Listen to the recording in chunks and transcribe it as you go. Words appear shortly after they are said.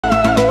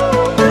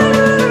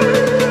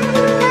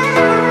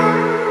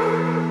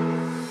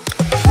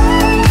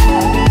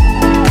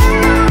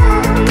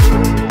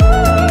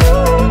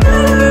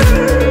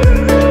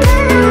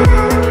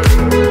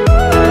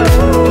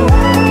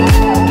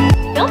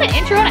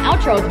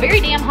outro is very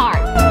damn hard.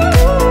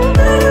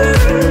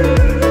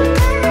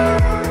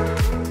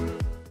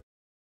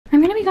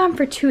 I'm gonna be gone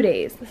for 2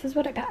 days. This is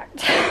what I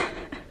packed.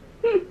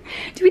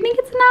 Do we think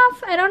it's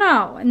enough? I don't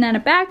know. And then a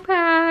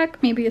backpack,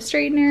 maybe a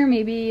straightener,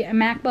 maybe a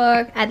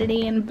MacBook,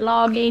 editing,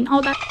 vlogging,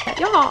 all that shit,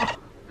 y'all. I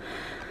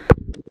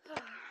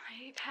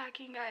hate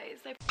packing, guys.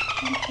 I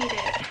fucking hate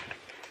it.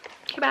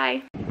 Okay,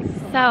 bye.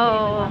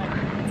 So,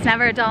 it's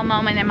never a dull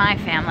moment in my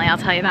family, I'll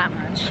tell you that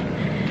much.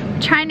 I'm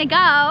trying to go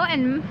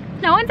and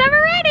no one's ever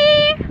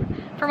ready.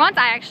 For once,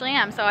 I actually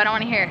am, so I don't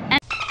want to hear any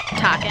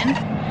talking.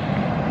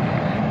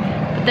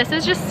 But this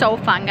is just so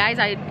fun, guys.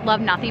 I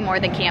love nothing more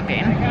than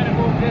camping. I gotta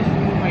move this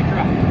and move my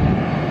truck.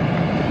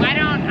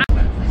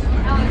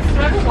 Alex, do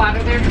I have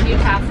water there? Can you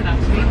pass it up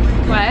to me?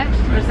 What?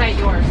 Or is that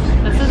yours?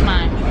 This is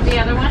mine. The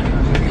other one?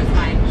 It's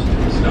mine.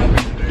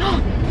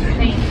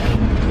 Thank you.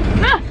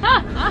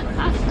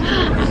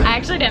 I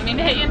actually didn't mean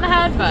to hit you in the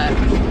head, but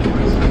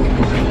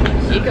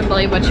you can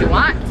believe what you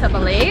want to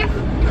believe.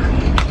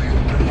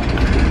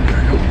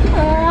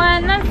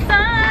 When the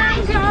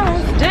sun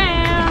goes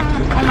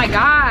down. Oh my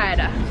God.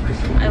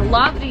 I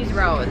love these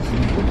roads.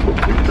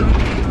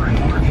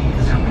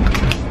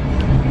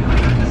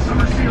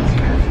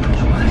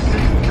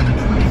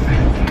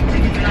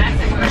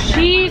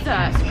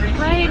 Jesus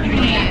Christ.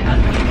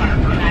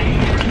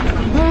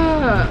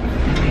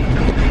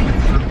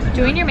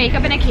 Doing your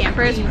makeup in a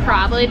camper is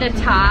probably the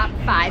top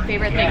 5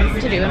 favorite things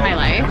to do in my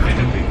life.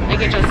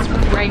 Like, it just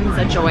brings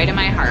a joy to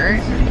my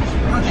heart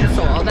and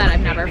soul that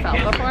I've never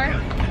felt before.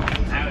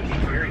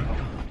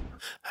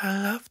 I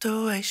love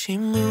the way she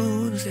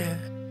moves, yeah.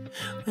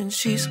 When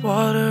she's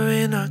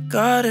watering our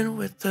garden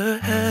with the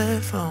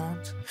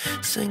headphones,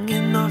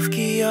 singing off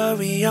key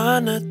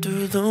Ariana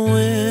through the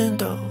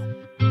window,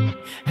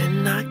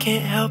 and I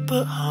can't help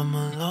but hum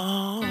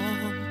along.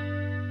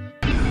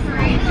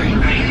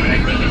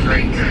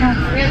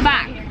 Here's the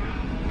back.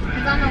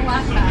 It's on the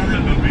left side.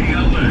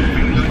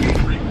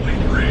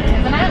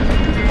 Isn't it?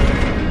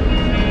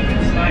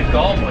 It's not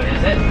Galwood,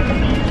 is it?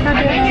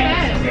 I think it is.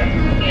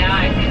 Yeah, I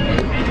think it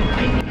is.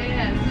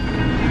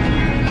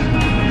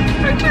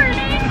 We're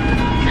turning.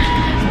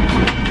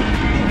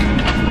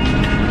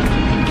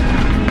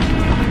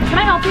 Can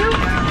I help you?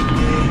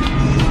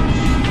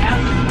 Yeah,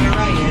 you're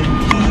right.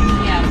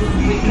 Yeah,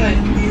 we could.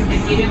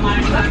 If you didn't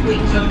want to talk, we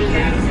could do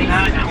that.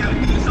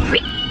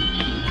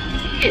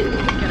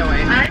 Get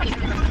away.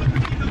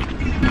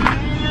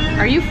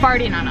 Are you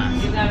farting on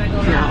us? You gotta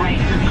go that way.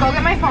 Go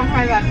get my phone from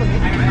my back with me.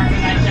 I remember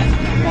that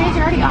just Guys,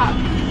 you're already up.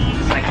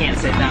 I can't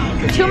sit down.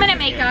 2-minute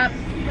makeup.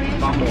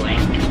 Bumbling.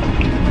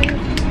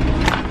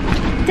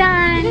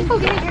 Done. Just go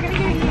get it. You're gonna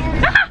get it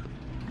here.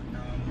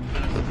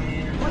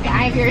 Look,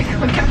 I have yours.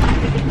 Look at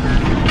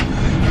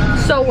mine.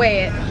 So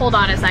wait, hold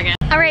on a second.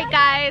 All right,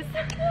 guys.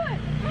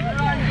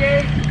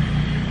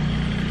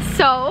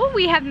 So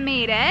we have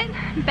made it.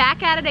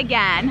 Back at it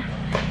again.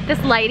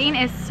 This lighting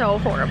is so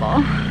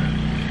horrible.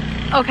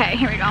 Okay,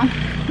 here we go.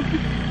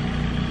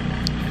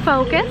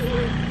 Focus.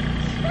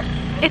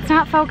 It's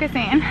not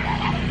focusing.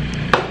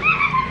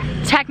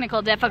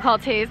 Technical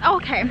difficulties.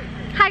 Okay.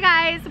 Hi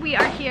guys, we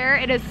are here.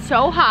 It is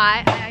so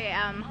hot. I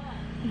am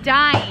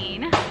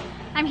dying.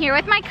 I'm here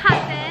with my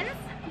cousins,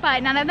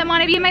 but none of them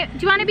want to be in my, do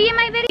you want to be in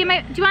my video? Do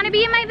you want to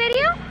be in my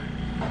video?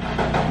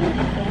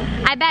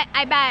 I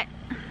bet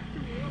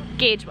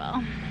Gage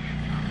will.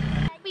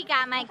 We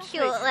got my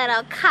cute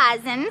little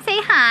cousin.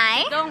 Say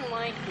hi. Don't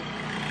like it.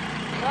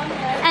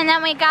 And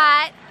then we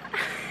got,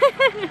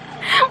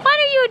 what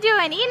are you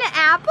doing? Eating an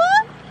apple?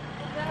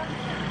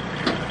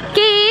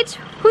 Gage,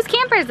 whose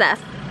camper is this?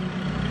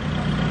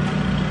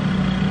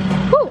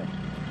 Who?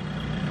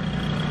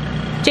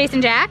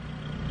 Jason Jack?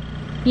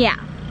 Yeah.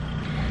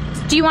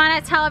 Do you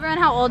want to tell everyone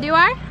how old you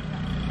are?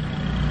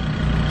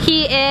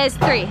 He is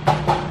 3.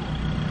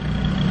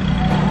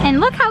 And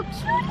look how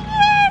cute he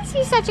is.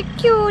 He's such a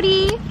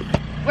cutie.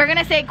 We're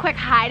gonna say a quick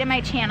hi to my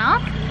channel.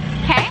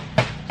 Okay?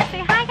 Say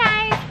hi,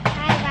 guys.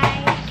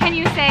 Bye, bye. Can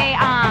you say,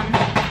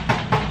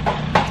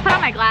 let's put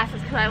on my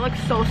glasses because I look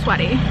so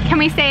sweaty. Can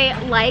we say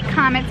like,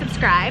 comment,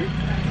 subscribe?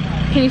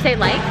 Can you say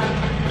like?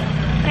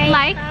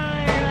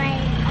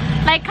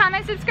 Like,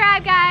 comment,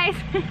 subscribe, guys.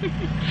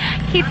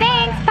 Okay,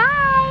 thanks,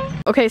 bye.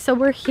 Okay, so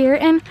we're here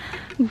in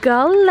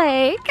Gull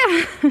Lake.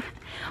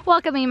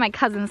 Welcoming my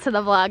cousins to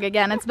the vlog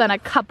again. It's been a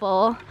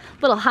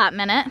little hot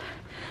minute.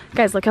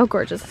 Guys, look how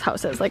gorgeous this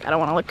house is. Like, I don't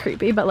want to look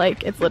creepy, but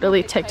like, it's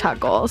literally TikTok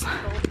goals.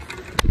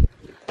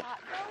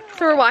 So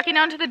we're walking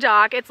down to the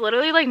dock. It's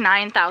literally like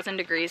 9,000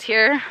 degrees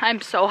here.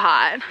 I'm so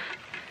hot.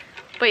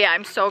 But yeah,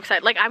 I'm so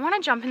excited. Like, I want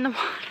to jump in the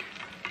water.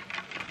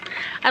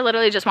 I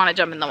literally just want to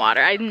jump in the water.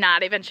 I'm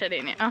not even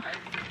shitting you.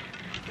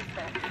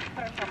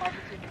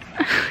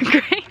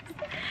 Great.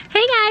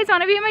 Hey guys,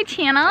 want to be on my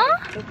channel?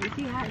 So if you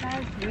see hot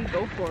guys, we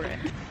go for it.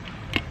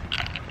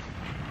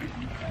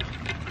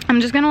 I'm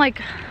just gonna like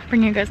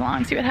bring you guys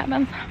along, see what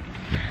happens.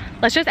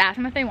 Let's just ask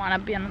them if they want to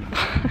be on the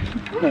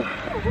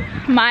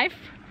My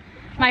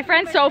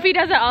friend Sophie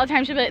does it all the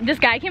time. She'll be like, this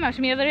guy came up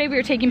to me the other day, we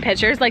were taking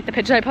pictures, like the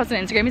pictures I posted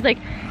on Instagram. He's like,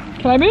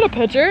 can I make a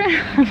picture?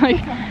 I'm like,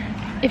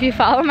 if you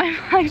follow my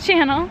vlog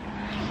channel.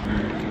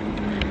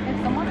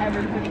 If someone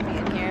ever puts me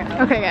in here,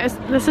 Okay guys,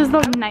 this is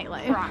the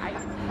nightlife.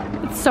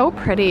 It's so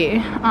pretty,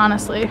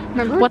 honestly.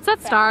 Remember? What's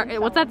that star?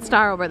 What's that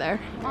star over there?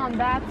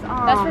 that's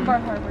for Bar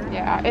Harbor.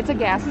 Yeah, it's a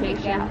gas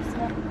station.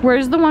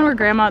 Where's the one where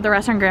the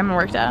restaurant grandma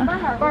worked at?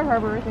 Bar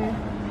Harbor right there.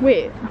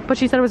 Wait, but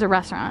she said it was a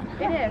restaurant.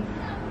 It is.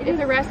 It is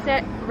a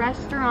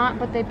restaurant,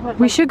 but they put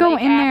We like, should go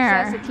lake in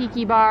access, there. a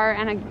tiki bar,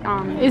 and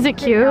a Is it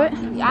cute?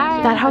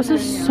 Yeah. That house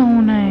is so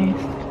nice.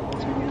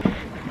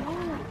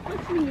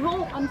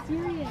 No, I'm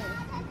serious.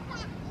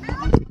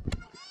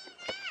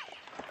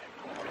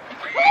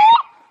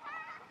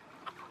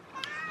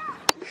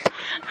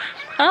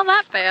 Well,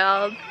 that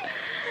failed.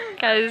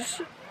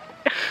 Guys,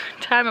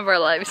 time of our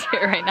lives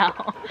here right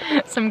now.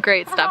 Some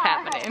great stuff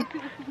happening.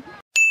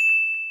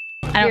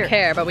 I don't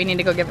care, but we need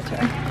to go give it to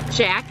her.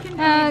 Jack can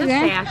be the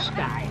sash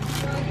guy.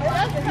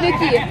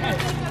 Vicky.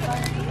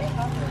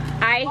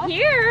 I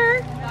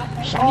hear.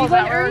 Oh, is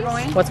that where we're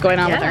going? What's going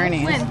on with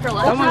Ernie? For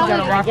lunch? Someone's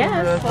gonna walk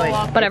over those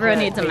like. But everyone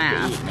needs a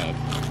mask.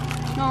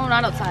 No,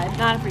 not outside.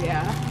 Not for We're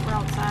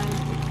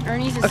outside.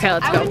 Ernie's is Okay,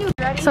 let's go.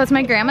 So it's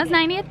my grandma's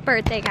 90th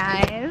birthday,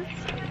 guys.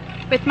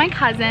 With my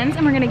cousins,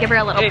 and we're gonna give her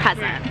a little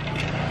present.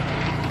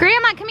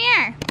 Grandma, come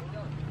here.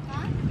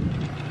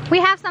 We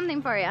have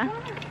something for you.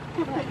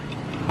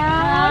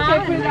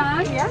 Okay, put it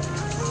on. Yeah.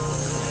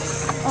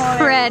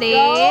 Ready?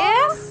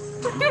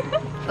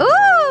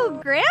 Ooh,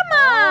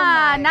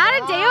 Grandma! Not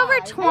a day over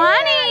 20.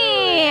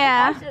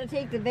 I should have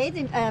taken the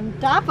bathing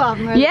top off.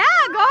 Yeah,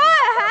 go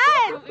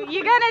ahead.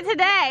 You're gonna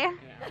today.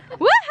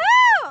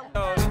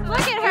 Woohoo!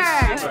 Look at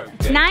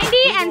her. 90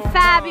 and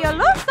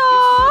fabuloso.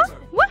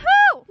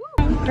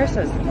 Woohoo!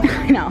 Chris's.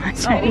 I know. I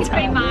was trying to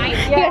tell. Mine.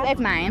 Yes,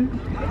 it's mine.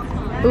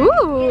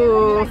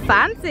 Ooh,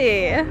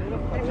 fancy.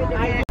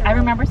 I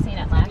remember seeing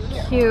it last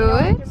year.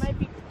 Cute.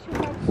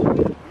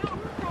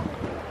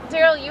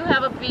 Daryl, you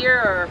have a beer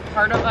or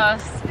part of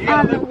us?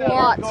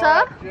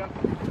 Water.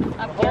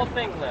 The whole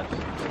thing lifts.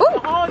 Ooh. The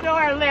whole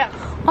door lifts.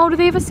 Oh, do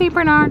they have a St.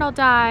 Bernard? I'll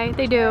die.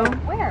 They do.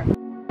 Where?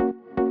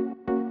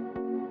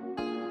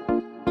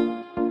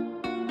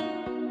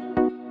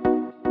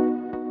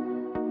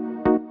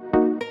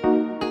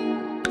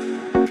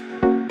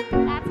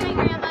 That's my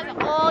grandma's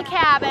old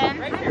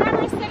cabin. I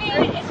remember sitting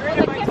with the kids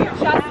were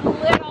just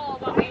little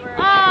when we were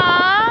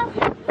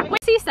Aww.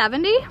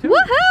 C70?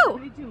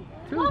 Woohoo!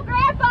 Oh,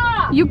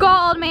 Grandpa! You go,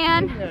 old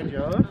man.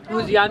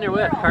 Who's he on there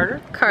with?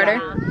 Carter? Carter.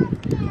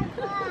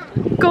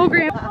 Go,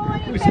 Grandpa.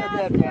 Who said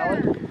that,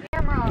 Valley?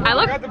 I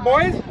look Got the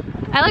boys?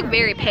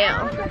 very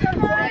pale. You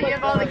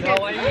have all the kids.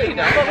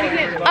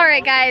 All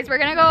right, guys, we're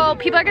gonna go.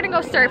 People are gonna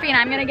go surfing.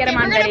 I'm gonna get them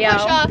on video.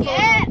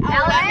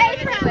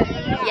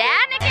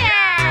 Yeah,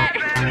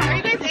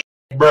 Nicky.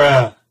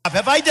 Bruh.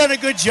 Have I done a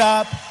good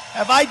job?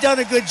 Have I done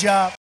a good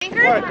job?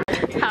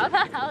 How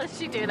the hell does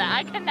she do that?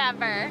 I could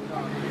never.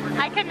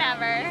 I could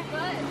never.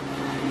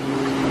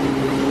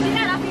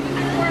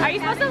 Are you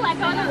supposed to let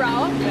go of the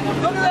rope?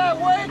 Look at that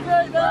wave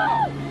right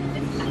now!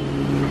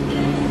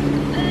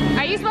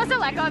 Are you supposed to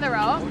let go of the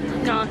rope?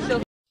 No,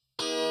 she'll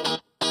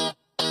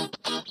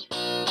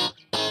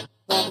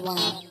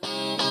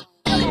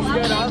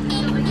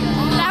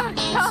That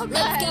was so good.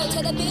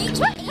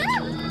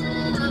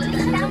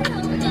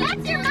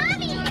 That's your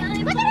mommy.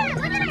 Look at her.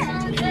 Look at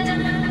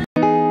her.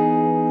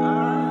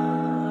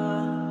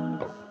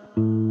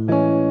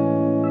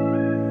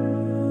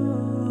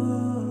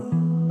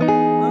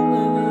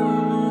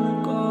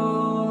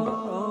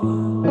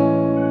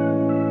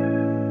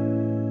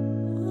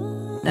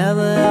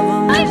 Never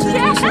ever meant to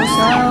be so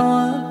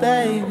sour,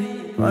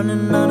 baby.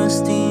 Running out of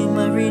steam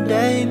every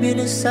day, be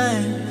the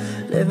same.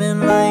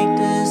 Living like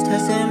this,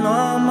 testing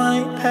all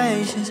my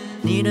patience.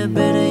 Need a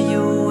bit of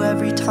you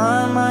every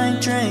time I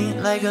drink.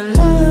 Like a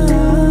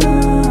love,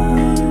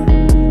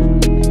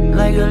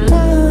 like a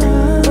love.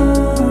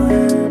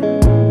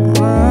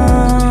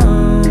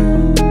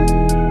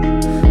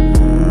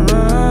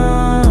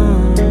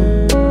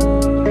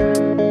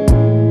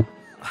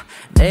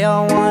 They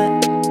all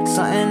want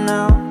something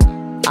now.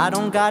 I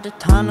don't got the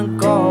time to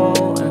go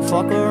and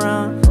fuck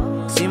around.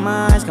 See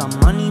my eyes got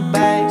money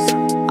bags,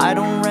 I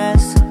don't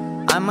rest.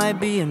 I might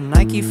be a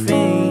Nike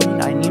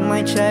fiend, I need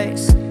my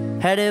checks.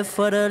 Headed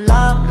for the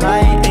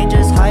limelight, ain't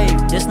just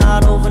hype, it's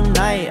not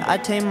overnight. I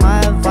take my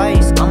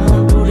advice, I'm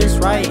gonna do this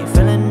right.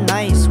 Feeling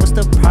nice, what's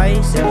the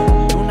price?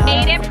 Yeah,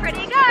 Made it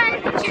pretty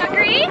good. Don't you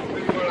agree?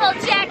 Little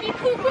Jackie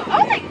Poo Poo.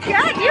 Oh my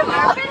God, you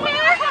love it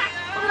here?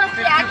 Little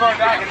Jackie.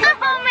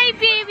 Oh, my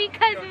baby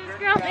cousin's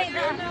growing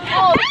up.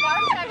 Oh,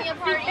 Mark's having a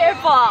party. Be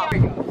careful.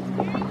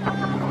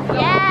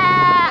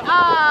 Yeah.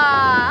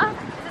 Aww.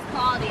 This is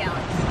quality,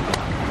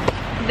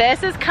 Alex. This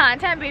is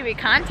content, baby,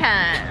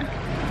 content.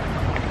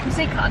 You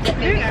say content,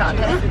 baby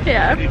content.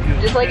 Yeah.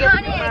 Just like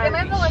Kanye, give me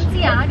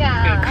Balenciaga.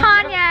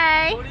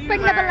 Kanye,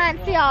 bring the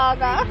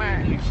Balenciaga.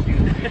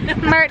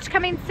 Merch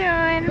coming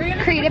soon.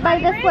 Created by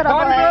this little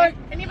boy.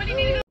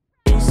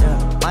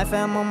 my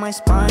fam on my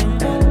spine.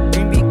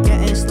 Green be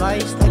getting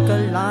sliced like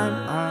a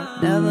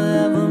lime. Never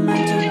ever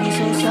meant to be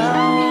so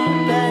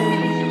sour,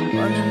 baby.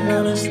 Running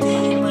out of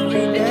steam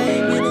every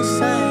day, be the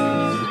same.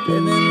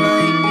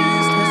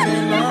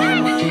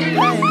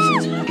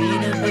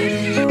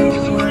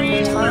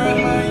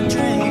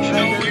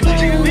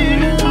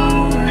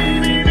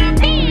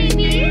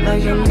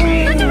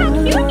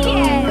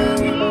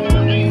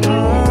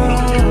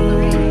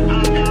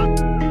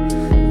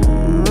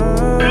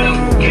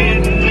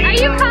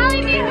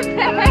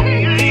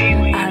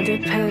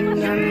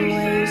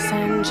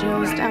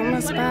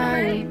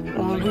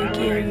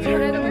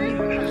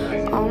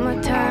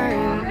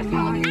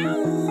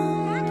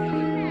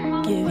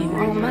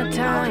 all my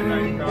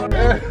time.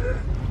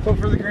 Go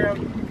for the gram.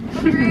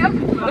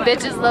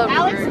 Bitches love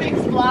Alex makes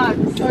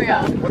vlogs. Oh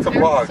yeah. What's a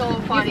vlog? So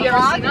funny. You'll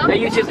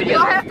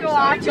have to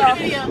watch them.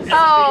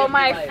 Oh,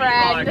 my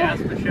friend.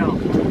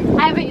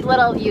 I have a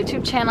little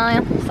YouTube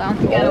channel, so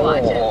you gotta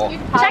watch it.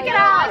 Check it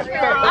out.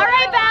 All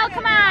right, Val,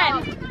 come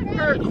on.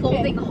 Her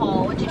clothing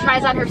haul when she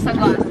tries on her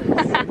sunglasses.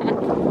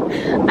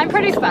 I'm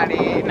pretty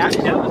funny. No.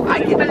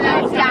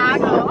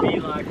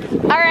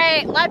 All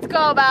right, let's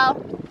go, Val.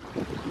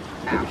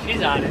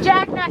 She's on it.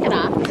 Jack, knock it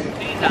off.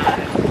 She's on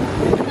it.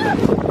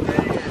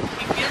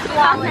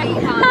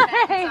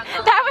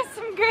 That was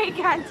some great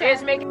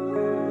content.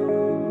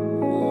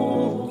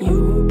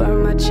 You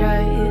burn my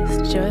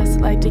chest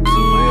just like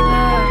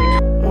tequila.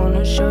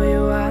 Wanna show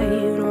you why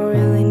you don't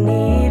really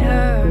need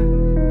her.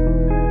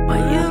 Why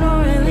you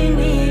don't really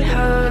need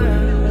her.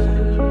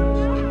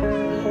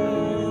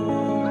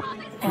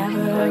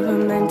 Ever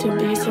meant to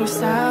be so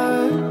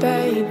sour,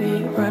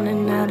 baby.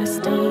 Running out of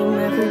steam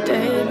every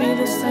day be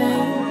the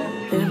same.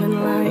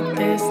 Living like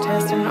this,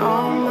 testing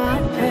all my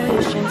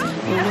patience.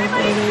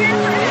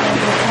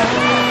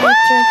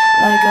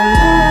 Like a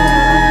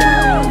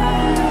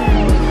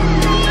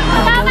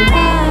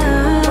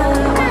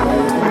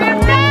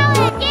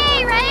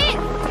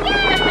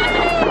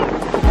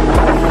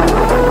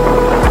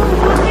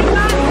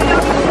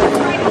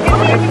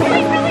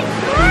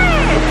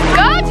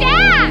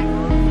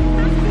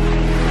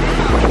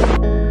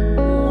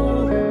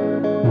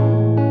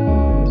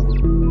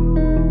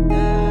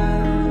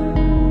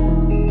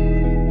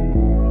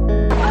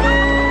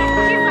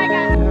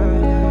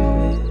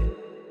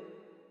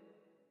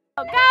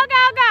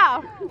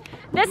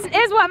This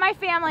is what my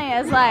family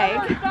is like.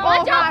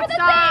 Watch out for the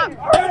thing!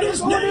 And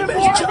his name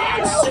is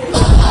Johnson.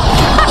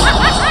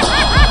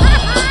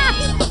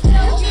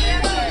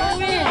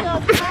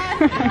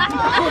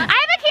 I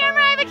have a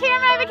camera.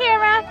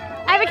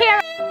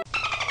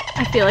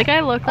 I feel like I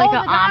look like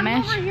an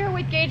Amish. Over here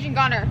with Gage and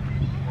Gunner.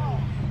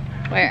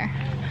 Where?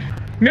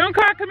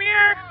 Mooncar, come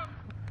here.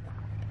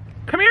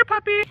 Come here,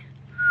 puppy.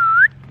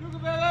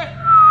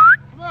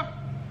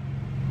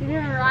 You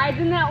gonna ride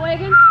in that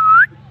wagon?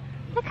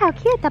 Look how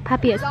cute the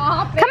puppy is. Come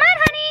on,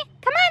 honey.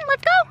 Come on,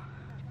 let's go.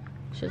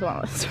 She's one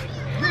of us.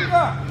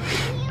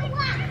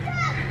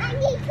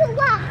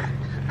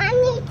 I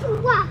need to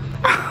walk.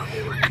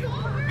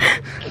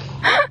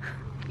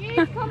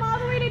 Come all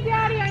the way to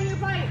Daddy on your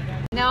bike.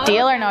 No.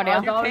 Deal or no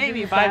deal?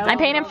 $5. I'm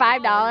paying him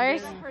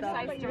 $5.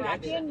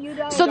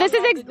 So this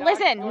is,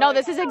 listen, no,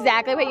 this is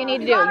exactly what you need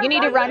to do. You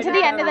need to run to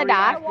the end of the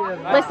dock.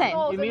 Listen,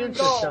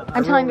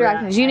 I'm telling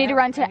directions. You need to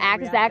run to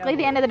exactly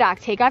the end of the dock.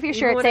 Take off your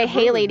shirt, say,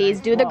 hey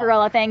ladies, do the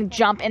gorilla thing,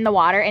 jump in the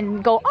water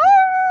and go, oh,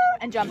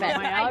 and jump in.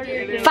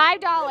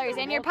 $5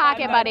 in your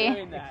pocket,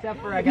 buddy.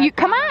 You,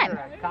 come on.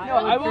 No,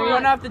 I won't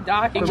run off the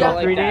dock and go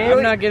like that.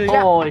 I'm not getting it.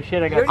 Holy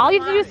shit, I got All you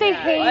have to do is say,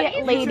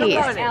 hey ladies.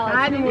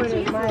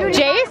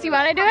 Jace, you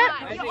want to do it?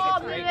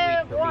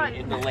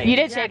 You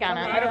did shake on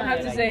it. I don't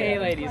have to say hey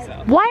ladies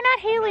though. Why not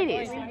hey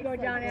ladies?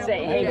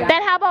 Say hey guys.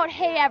 Then how about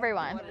hey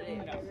everyone?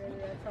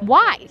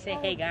 Why? Say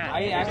hey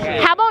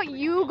guys. How about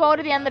you go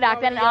to the end of the dock,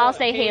 then I'll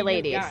say hey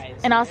ladies.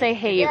 And I'll say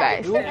hey you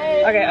guys.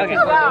 Okay.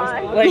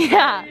 Like,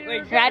 Yeah.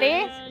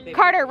 Ready?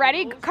 Carter,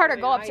 ready? Carter,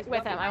 go up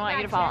with him. I want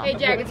you to follow him.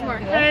 Hey, Jack, it's more.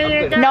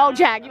 No,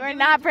 Jack, you are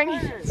not bringing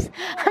this.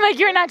 I'm like,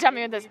 you're not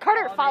jumping with this.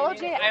 Carter, follow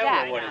Jack.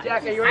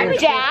 Jack, are you I'm ready?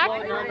 Jack,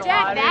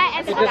 that,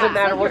 and It doesn't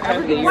matter what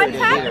time of the year What's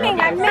happening?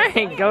 I'm not.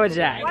 Go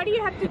Jack. Why do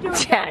you have to do it?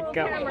 Jack,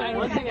 go. I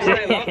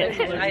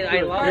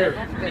love it.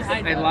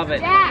 I love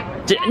it.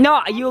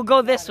 No, you'll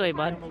go this way,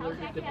 bud.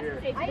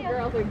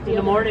 In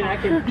the morning, I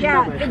can.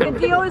 Yeah, the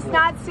deal is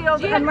not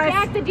sealed unless.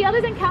 Jack, the deal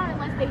doesn't count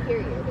unless they hear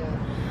you.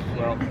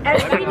 Well,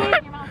 And we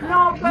need,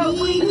 no, but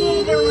we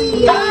need to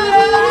read.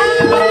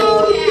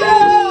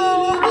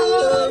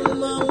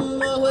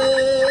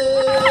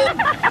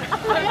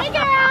 Hey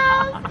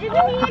girls,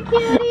 isn't he a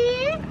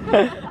cutie?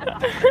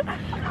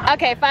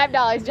 Okay,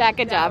 $5, Jack,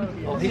 good job.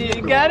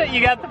 You got it? You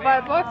got the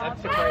 $5?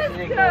 that's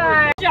surprising.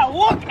 Yeah,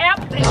 look at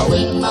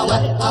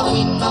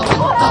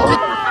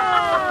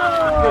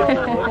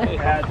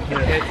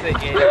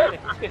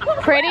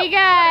Pretty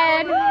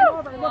good.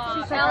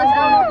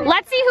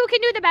 Let's see who can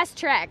do the best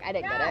trick. I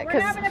didn't get it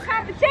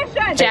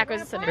because Jack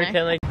was sitting there.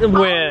 Pretend like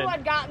win.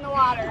 Got in the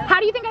water. How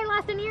do you think I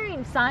lost an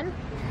earring, son?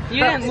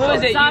 You didn't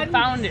lose it, you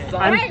found it.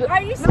 Are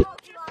you still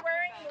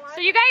wearing one?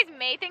 So you guys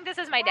may think this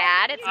is my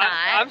dad. It's not.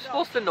 I'm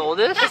supposed to know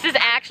this? This is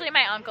actually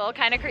my uncle.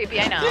 Kind of creepy,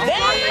 I know.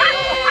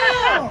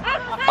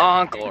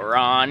 Uncle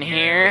Ron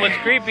here. What's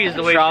creepy is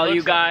the way For all he you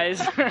looks guys.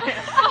 Everyone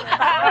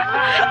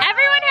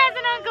has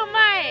an Uncle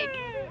Mike.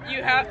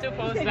 You have to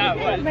post that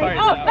one part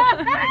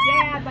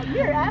Yeah, but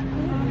you're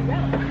absolutely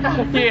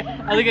right.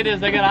 Yeah, look at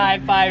this. I got a high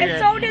five here.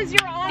 And so does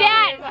your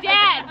aunt.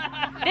 Dad,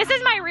 this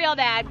is my real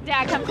dad.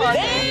 Dad, come closer.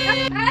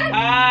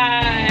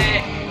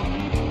 Hi.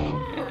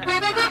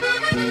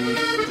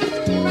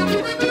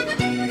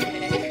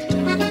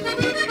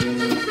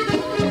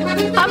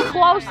 Come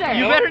closer.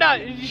 You better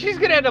not. She's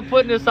gonna end up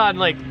putting this on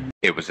like.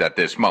 It was at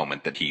this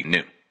moment that he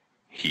knew.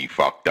 He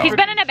fucked up. He's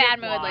been in a bad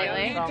mood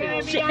lately.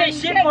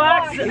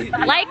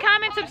 Like,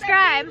 comment,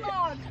 subscribe.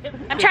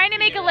 I'm trying to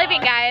make a living,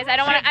 guys. I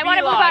want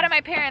to move out of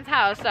my parents'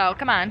 house, so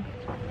come on.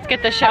 Let's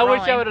get this shit rolling.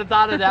 I wish I would have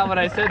thought of that when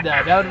I said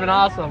that. That would have been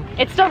awesome.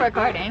 It's still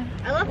recording.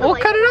 We'll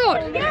cut it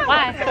out.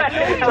 Why?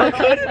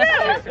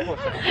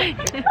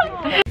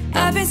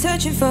 I've been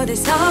searching for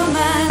this all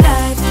my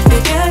life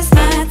because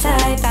my